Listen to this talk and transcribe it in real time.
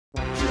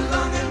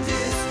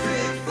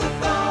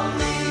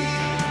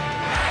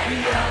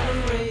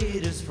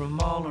from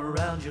all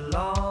around your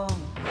lawn.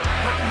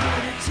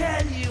 I'm here to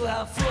tell you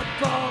how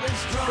football is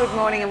strong. Good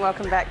morning and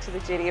welcome back to the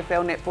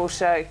GDFL Netball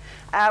Show.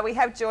 We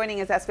have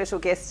joining as our special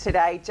guest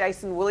today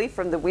Jason Woolley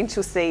from the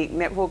Winchelsea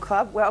Netball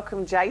Club.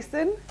 Welcome,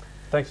 Jason.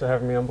 Thanks for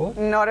having me on board.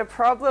 Not a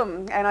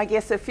problem. And I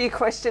guess a few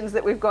questions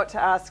that we've got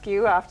to ask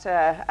you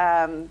after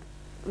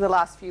the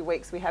last few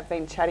weeks we have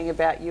been chatting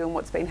about you and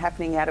what's been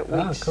happening out at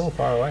Winch. Oh, cool,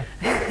 far away.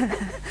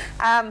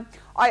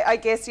 I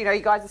guess, you know,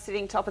 you guys are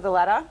sitting top of the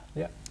ladder.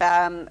 Yeah.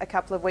 A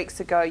couple of weeks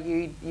ago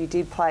you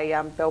did play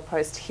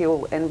Bellpost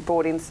Hill and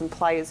brought in some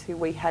players who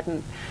we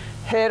hadn't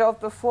heard of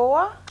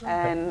before. Okay.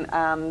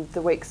 And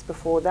the weeks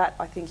before that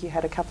I think you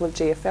had a couple of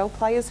GFL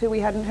players who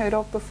we hadn't heard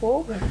of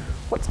before. Yeah.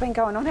 What's been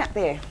going on out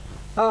there?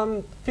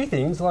 A few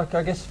things, like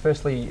I guess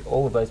firstly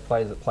all of those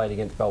players that played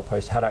against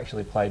Bellpost had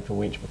actually played for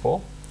Winch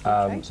before.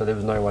 Okay. So there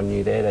was no one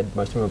new there.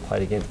 Most of them had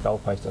played against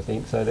Bellpost, I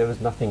think, so there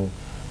was nothing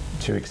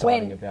too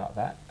exciting about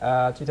that.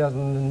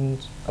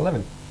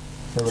 2011.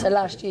 So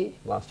last year?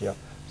 Last year.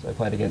 So they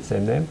played against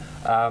them then.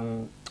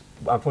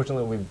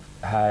 Unfortunately, we've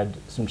had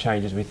some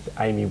changes with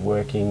Amy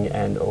working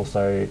and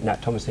also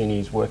Nat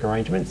Thomasini's work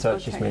arrangement, so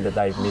it's just meant that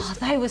they've missed...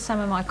 They were some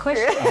of my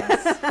questions.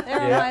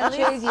 They're on my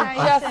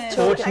list.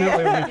 Fortunately,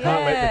 we can't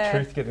let the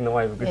truth get in the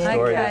way of a good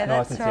story. Okay, it's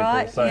nice and simple.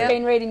 Right. So, You've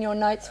been reading your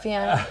notes,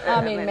 Fiona.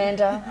 I mean,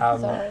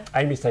 Amanda.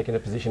 Amy's taken a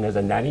position as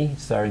a nanny,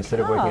 so instead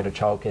of working at a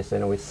childcare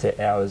centre with set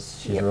hours,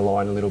 she's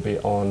relying a little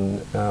bit on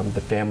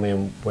the family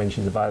and when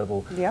she's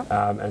available. Yep.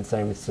 And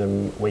same with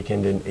some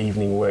weekend and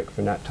evening work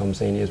for Nat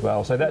Thomasini as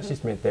well. So that's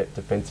just meant that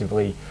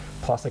defensively,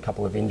 plus a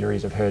couple of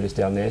injuries have hurt us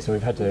down there, so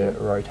we've had to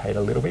rotate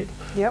a little bit.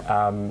 Yep.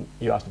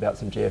 You asked about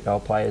some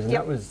GFL players, and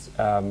that was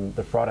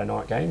the Friday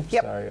night game.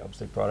 Yep. So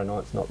obviously Friday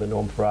night's not the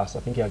norm for us.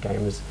 I think our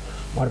game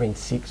might have been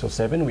 6 or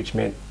 7, which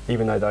meant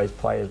even though those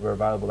players were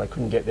available, they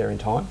couldn't get there in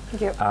time.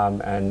 Yep.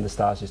 And the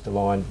stars just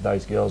aligned.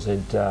 Those girls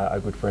are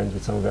good friends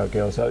with some of our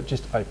girls, so it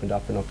just opened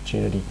up an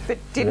opportunity. But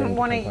didn't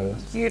want to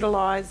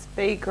utilise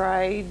B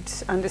grade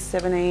under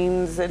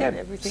 17s and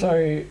everything.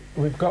 So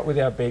we've got with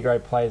our B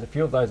grade players, a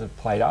few of those have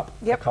played up.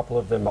 A couple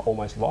of them are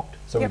almost locked,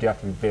 so we do have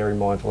to be very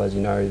mindful. As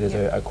you know, there's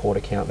a quarter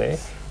count there.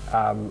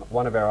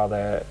 One of our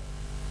other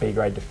B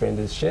grade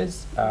defenders,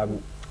 Shez,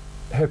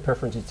 her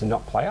preference is to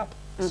not play up.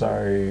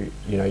 So,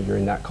 you know, you're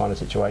in that kind of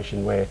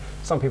situation where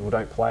some people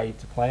don't play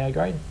to play A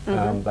grade,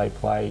 they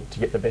play to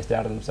get the best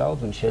out of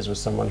themselves, and Shez was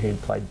someone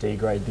who'd played D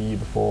grade the year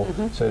before,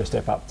 so to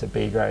step up to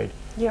B grade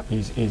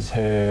is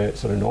her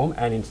sort of norm.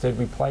 And instead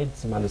we played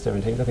some under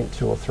 17s, I think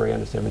 2 or 3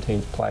 under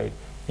 17s played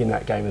in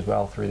that game as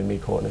well through the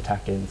mid-court and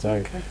attack end.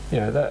 So, you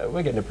know,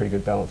 we're getting a pretty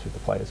good balance with the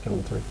players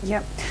coming through.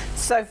 Yep.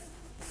 So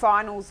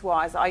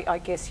finals-wise, I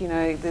guess, you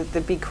know,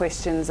 the big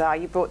questions are,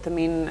 you brought them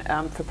in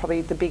for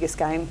probably the biggest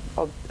game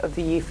of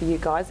the year for you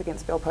guys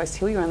against Bellpost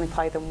Hill. You only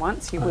play them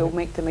once. You will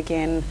meet them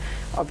again,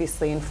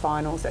 obviously, in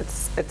finals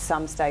at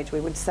some stage, we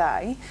would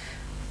say.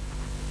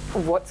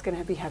 What's going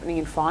to be happening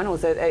in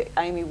finals? Are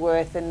Amy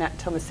Worth and Nat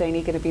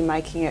Thomasini going to be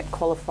making it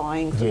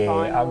qualifying for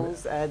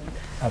finals?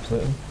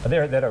 Absolutely.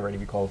 They'd already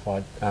be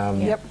qualified.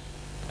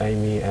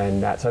 Amy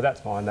and Nat, so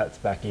that's fine, that's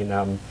back in.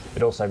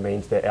 It also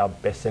means that our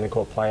best centre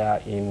court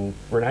player in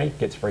Renee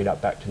gets freed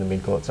up back to the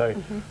mid-court, so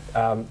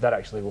that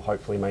actually will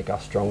hopefully make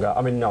us stronger.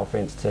 I mean, no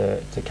offence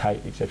to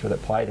Kate, etc.,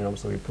 that played, and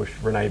obviously we pushed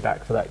Renee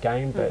back for that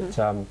game, but...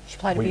 she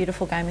played a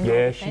beautiful game in goal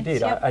defence. Yeah, she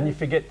did, and you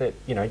forget that,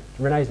 you know,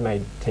 Renee's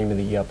made Team of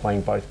the Year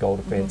playing both goal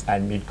defence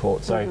and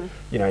mid-court, so,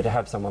 you know, to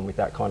have someone with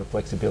that kind of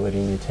flexibility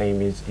in your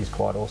team is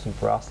quite awesome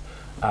for us,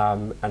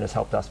 and has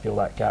helped us fill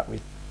that gap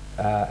with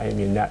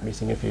Amy and Nat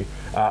missing a few.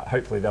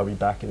 Hopefully they'll be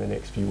back in the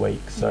next few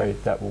weeks, so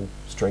that will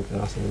strengthen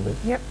us a little bit.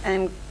 Yep,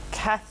 and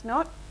Kath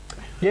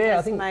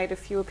I think made a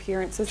few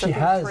appearances. She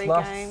has. 3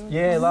 games.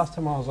 Yeah, last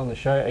time I was on the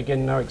show,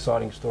 again, no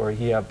exciting story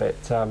here, but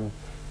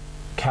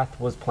Kath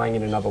was playing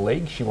in another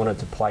league. She wanted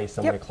to play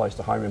somewhere close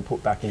to home and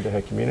put back into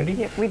her community.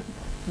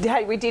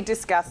 Yep, we did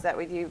discuss that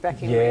with you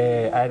back in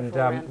and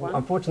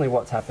unfortunately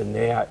what's happened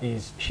now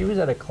is she was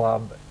at a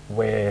club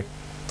where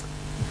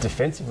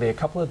defensively, a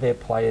couple of their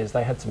players,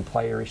 they had some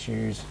player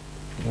issues,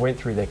 went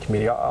through their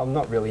committee. I'm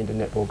not really into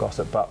netball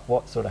gossip, but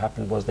what sort of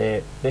happened was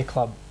their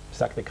club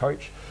sacked the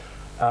coach,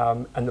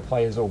 and the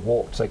players all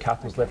walked, so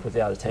Kath was left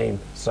without a team.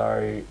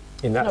 So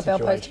in that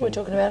situation... Bellpost we're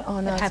talking about?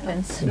 Oh, no, it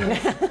happens.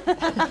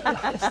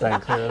 Staying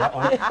clear of that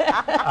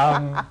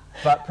one.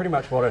 But pretty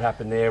much what had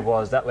happened there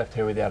was that left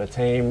her without a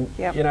team.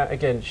 Yep. You know,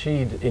 again,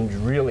 she'd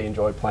really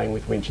enjoyed playing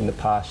with Winch in the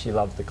past. She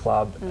loves the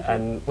club,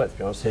 and let's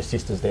be honest, her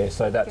sister's there,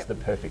 so that's the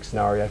perfect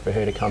scenario for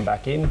her to come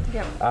back in.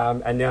 Yep.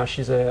 And now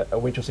she's a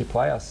Winchelsea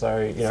player, so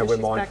you know, we're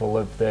mindful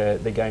of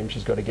the game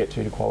she's got to get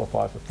to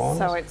qualify for finals.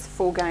 So it's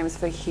 4 games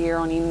for here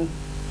on in.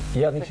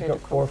 Yeah, I think she's got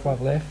 4 or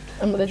 5 left.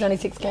 And there's only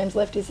 6 games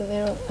left, isn't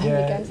there? How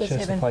many games she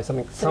has to play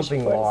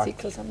something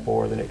like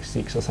 4 of the next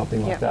 6 or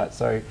something like that.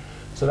 So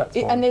that's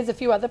fine. And there's a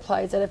few other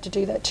players that have to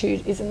do that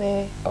too, isn't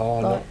there? Oh,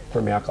 not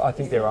from our... I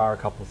think there are a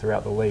couple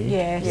throughout the league.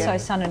 So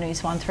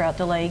Sunanu's one throughout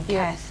the league,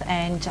 Kath,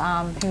 and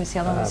who was the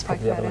other one we spoke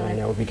about? The other one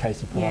now would be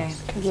Casey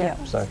Price.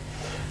 So,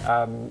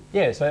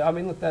 so I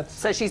mean, look, that's...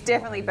 So she's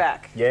definitely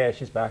back? Yeah,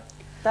 she's back.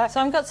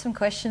 So I've got some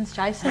questions,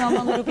 Jason, on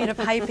a little bit of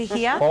paper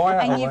here.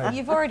 And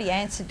you've already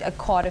answered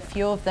quite a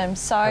few of them.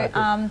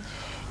 So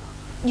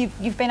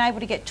you've been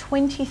able to get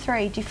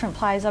 23 different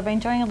players. I've been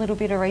doing a little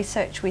bit of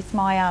research with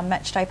my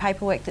matchday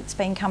paperwork that's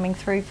been coming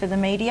through for the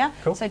media.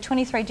 Cool. So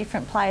 23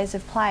 different players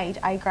have played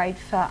A grade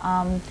for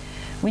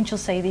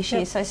Winchelsea this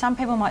year. So some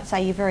people might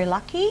say you're very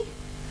lucky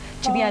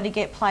to be able to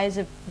get players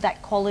of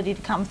that quality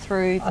to come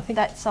through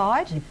that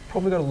side. You've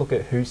probably got to look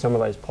at who some of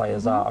those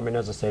players are. I mean,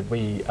 as I said,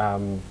 we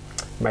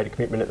made a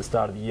commitment at the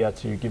start of the year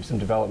to give some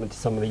development to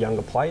some of the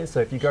younger players. So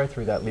if you go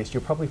through that list,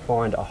 you'll probably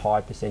find a high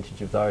percentage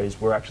of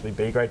those were actually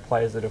B grade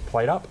players that have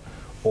played up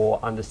or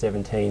under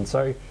 17.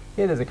 So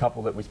yeah, there's a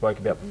couple that we spoke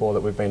about before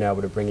that we've been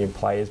able to bring in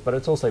players, but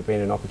it's also been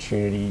an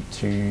opportunity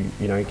to,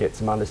 you know, get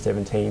some under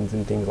 17s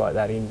and things like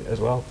that in as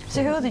well.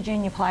 So who are the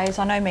junior players?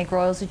 I know Meg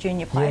Royal's a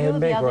junior player. Yeah, who are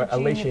Meg the other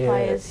junior Alicia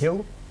players?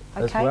 Hill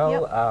as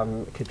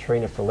well.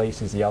 Katrina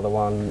Felice is the other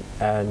one,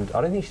 and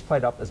I don't think she's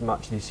played up as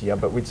much this year,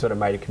 but we'd sort of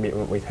made a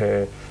commitment with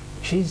her.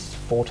 She's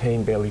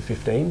 14, barely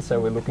 15, so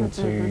we're looking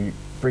to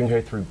bring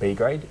her through B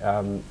grade.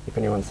 If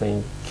anyone's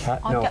seen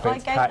Kat, no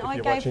offence, Kat, if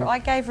you're watching. I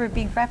gave her a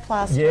big rap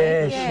last week.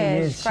 Yeah,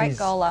 she is. Great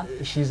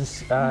goaler.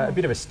 She's a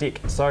bit of a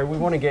stick, so we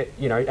want to get,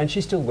 you know, and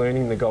she's still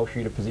learning the goal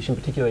shooter position,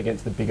 particularly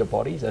against the bigger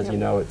bodies. As you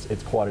know,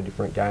 it's quite a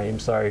different game.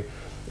 So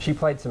she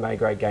played some A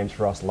grade games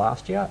for us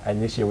last year, and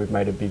this year we've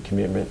made a big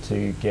commitment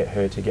to get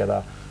her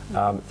together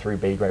through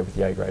B grade with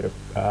the A grade.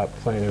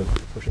 Plan of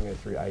pushing her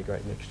through A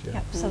grade next year.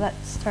 Yep, so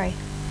that's 3.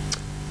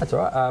 That's all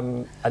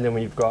right. And then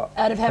we've got...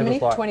 Out of how many?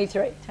 Like,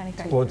 23.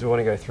 Well, do you want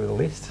to go through the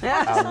list?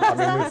 I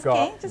mean, we've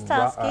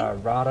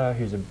got Rada,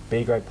 who's a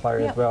B grade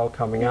player as well,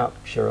 coming up.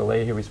 Cheryl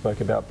Lee, who we spoke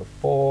about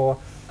before.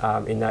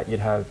 In that, you'd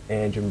have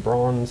Ange and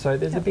Bron. So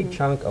there's a big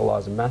chunk.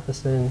 Eliza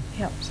Matheson.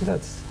 So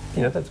that's,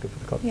 you know, that's good for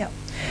the club. Yep.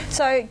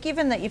 So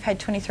given that you've had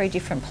 23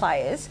 different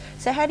players,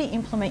 so how do you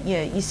implement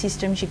your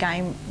systems, your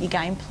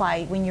game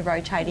play when you're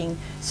rotating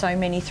so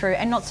many through,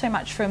 and not so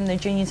much from the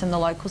juniors and the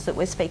locals that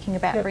we're speaking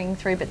about bringing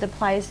through, but the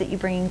players that you're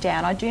bringing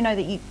down? I do know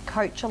that you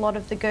coach a lot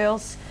of the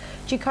girls.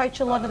 Do you coach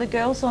a lot of the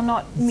girls or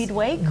not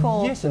midweek?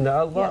 Or? Yes and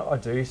no, I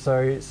do.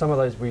 So some of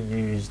those we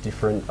use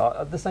different,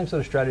 the same sort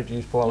of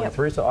strategies flowing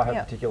through. So I have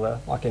a particular,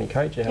 like any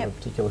coach, you have a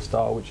particular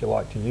style which you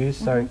like to use.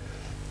 So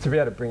to be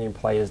able to bring in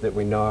players that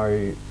we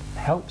know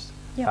helps.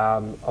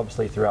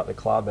 Obviously throughout the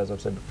club, as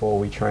I've said before,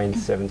 we train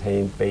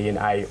 17 B and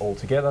A all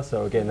together.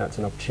 So again, that's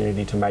an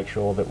opportunity to make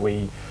sure that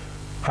we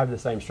have the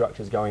same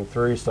structures going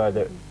through so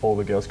that all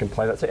the girls can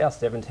play that. So our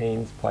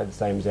 17s play the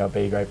same as our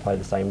B grade, play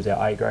the same as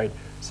our A grade.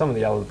 Some of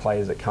the other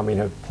players that come in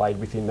have played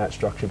within that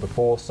structure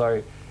before.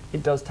 So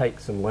it does take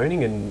some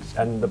learning,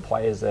 and the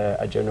players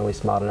are generally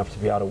smart enough to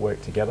be able to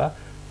work together.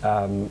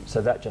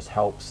 So that just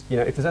helps. You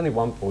know, if there's only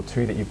 1 or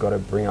 2 that you've got to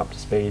bring up to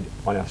speed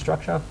on our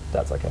structure,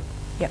 that's okay.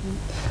 Yep.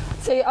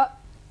 See,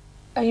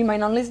 you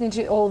mean I'm listening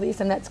to all this,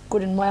 and that's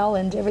good and well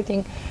and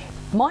everything.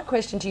 My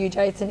question to you,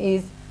 Jason,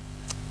 is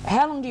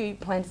how long do you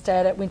plan to stay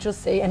at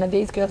Winchelsea, and are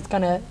these girls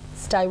going to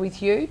stay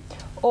with you?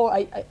 Or,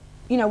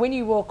 you know, when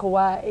you walk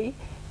away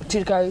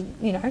to go,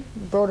 you know,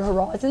 broader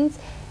horizons,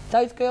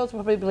 those girls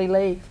will probably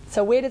leave.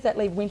 So where does that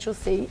leave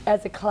Winchelsea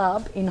as a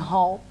club in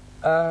whole?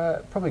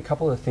 Probably a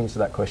couple of things to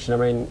that question. I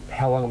mean,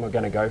 how long am I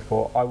going to go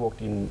for? I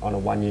walked in on a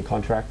 1-year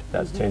contract.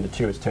 That's turned to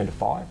 2, it's turned to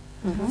 5.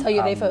 So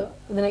you're there for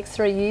the next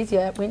 3 years?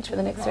 You're at Winch for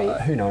the next 3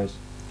 years? Who knows?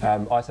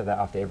 I say that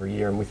after every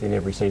year and within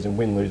every season,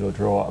 win, lose or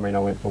draw. I mean, I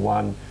went for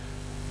 1,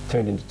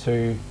 turned into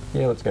 2.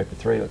 Yeah, let's go for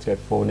 3, let's go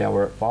for 4. Now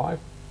we're at 5.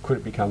 Could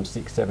it become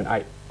 6, 7,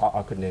 8?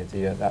 I couldn't answer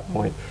you at that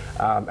point.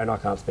 And I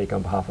can't speak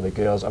on behalf of the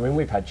girls. I mean,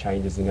 we've had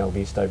changes in our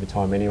list over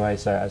time anyway,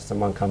 so as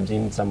someone comes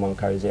in, someone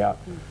goes out.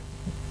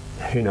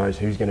 Who knows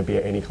who's going to be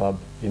at any club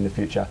in the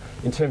future.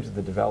 In terms of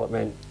the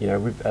development, you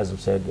know, as I've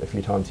said a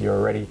few times here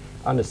already,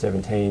 under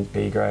 17s,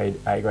 B grade,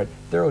 A grade,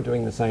 they're all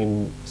doing the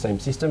same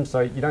system, so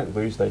you don't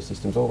lose those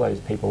systems. All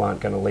those people aren't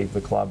going to leave the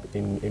club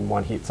in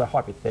one hit. So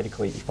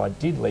hypothetically, if I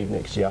did leave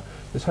next year,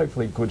 there's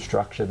hopefully good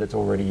structure that's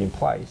already in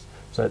place,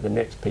 so that the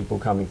next people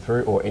coming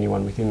through or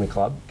anyone within the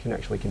club can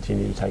actually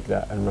continue to take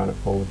that and run it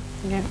forward.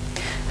 Yeah,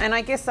 and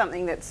I guess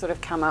something that's sort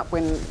of come up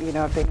when, you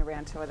know, I've been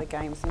around to other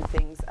games and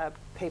things, are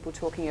people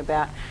talking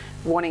about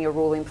wanting a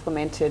rule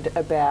implemented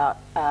about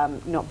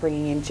not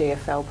bringing in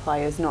GFL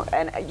players.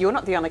 And you're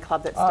not the only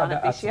club that's done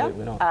it this year.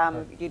 Not.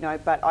 You know,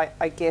 but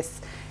I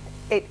guess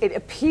it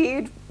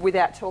appeared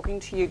without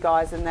talking to you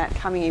guys and that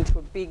coming into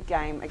a big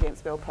game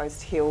against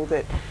Bellpost Hill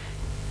that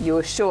you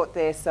were short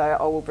there, so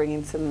I will bring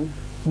in some...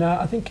 No,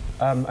 I think,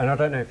 and I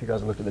don't know if you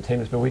guys looked at the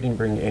teams, but we didn't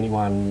bring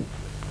anyone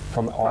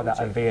from either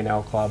a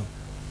VNL club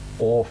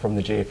or from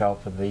the GFL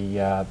for the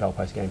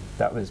Bellpost game.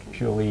 That was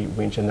purely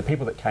Winch, and the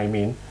people that came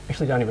in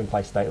actually don't even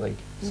play State League.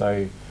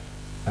 So,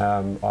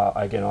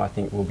 again, I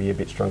think we'll be a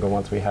bit stronger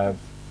once we have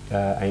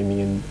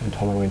Amy and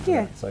Tom went for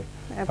that. So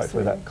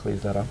hopefully that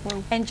clears that up.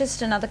 And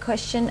just another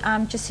question,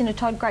 Jacinta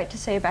Todd, great to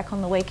see her back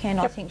on the weekend.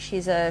 I think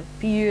she's a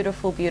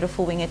beautiful,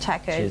 beautiful wing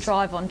attacker.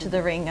 Drive onto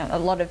the ring.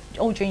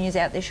 All juniors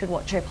out there should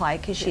watch her play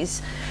because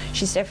she's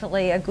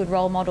definitely a good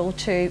role model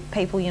to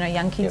people, you know,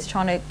 young kids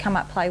trying to come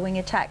up play wing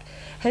attack.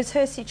 Has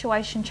her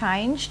situation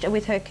changed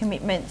with her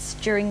commitments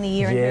during the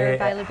year and her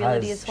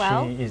availability as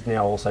well? She is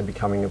now also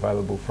becoming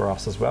available for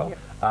us as well.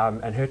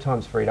 And her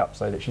time's freed up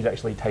so that she's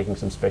actually taking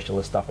some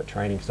specialist stuff at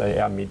training. So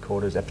our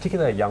mid-quarters,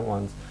 particularly our young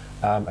ones,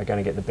 are going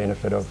to get the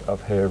benefit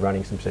of her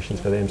running some sessions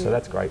for them. So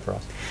that's great for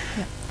us.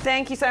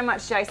 Thank you so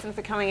much, Jason,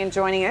 for coming and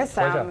joining us.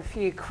 A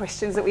few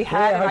questions that we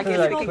had, and I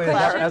guess we can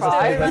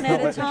clarify. Run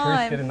out of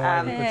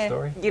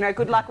time. You know,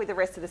 good luck with the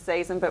rest of the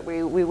season, but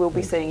we will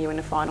be seeing you in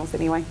the finals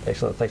anyway.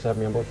 Excellent. Thanks for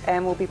having me on board.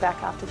 And we'll be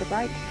back after the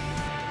break.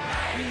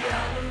 We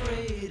are the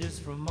Raiders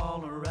from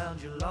all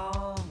around your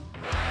lawn.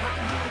 We're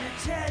here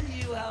to tell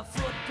you our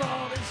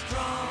football is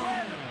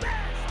strong.